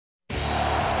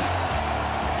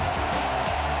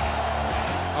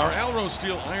Alro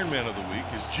Steel Ironman of the Week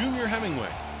is Junior Hemingway.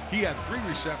 He had 3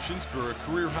 receptions for a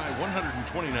career-high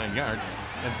 129 yards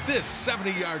and this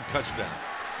 70-yard touchdown.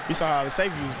 We saw how the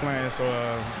safety was playing, so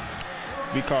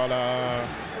we called a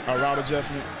route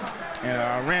adjustment. And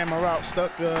I ran my route,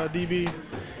 stuck DB,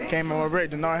 came on my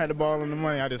break. Denard had the ball on the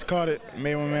money. I just caught it,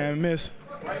 made one man miss,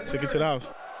 just took it to the house.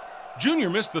 Junior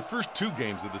missed the first 2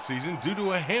 games of the season due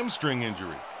to a hamstring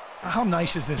injury. How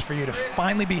nice is this for you to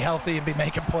finally be healthy and be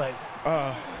making plays?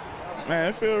 Man,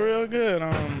 it feels real good.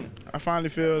 I finally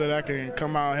feel that I can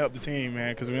come out and help the team,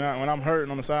 man, because when I'm hurting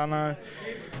on the sideline,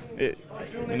 it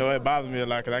bothers me a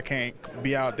lot because I can't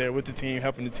be out there with the team,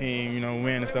 helping the team,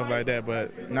 win and stuff like that.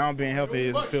 But now being healthy,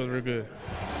 it feels real good.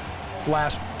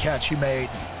 Last catch you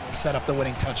made set up the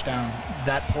winning touchdown.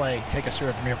 That play, take us through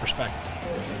it from your perspective.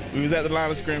 We was at the line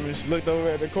of scrimmage, looked over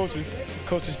at the coaches.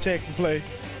 Coaches checked the play.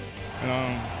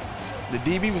 The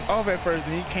DB was off at first,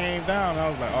 and he came down. And I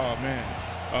was like, oh man.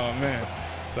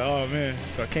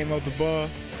 So I came up the ball,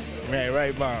 ran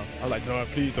right by him. I was like, Denard,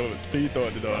 please throw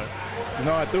it to Denard.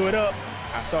 I threw it up.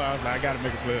 I was like, I gotta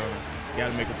make a play on it.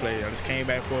 Gotta make a play. I just came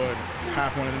back for it, high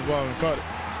pointed the ball and caught it.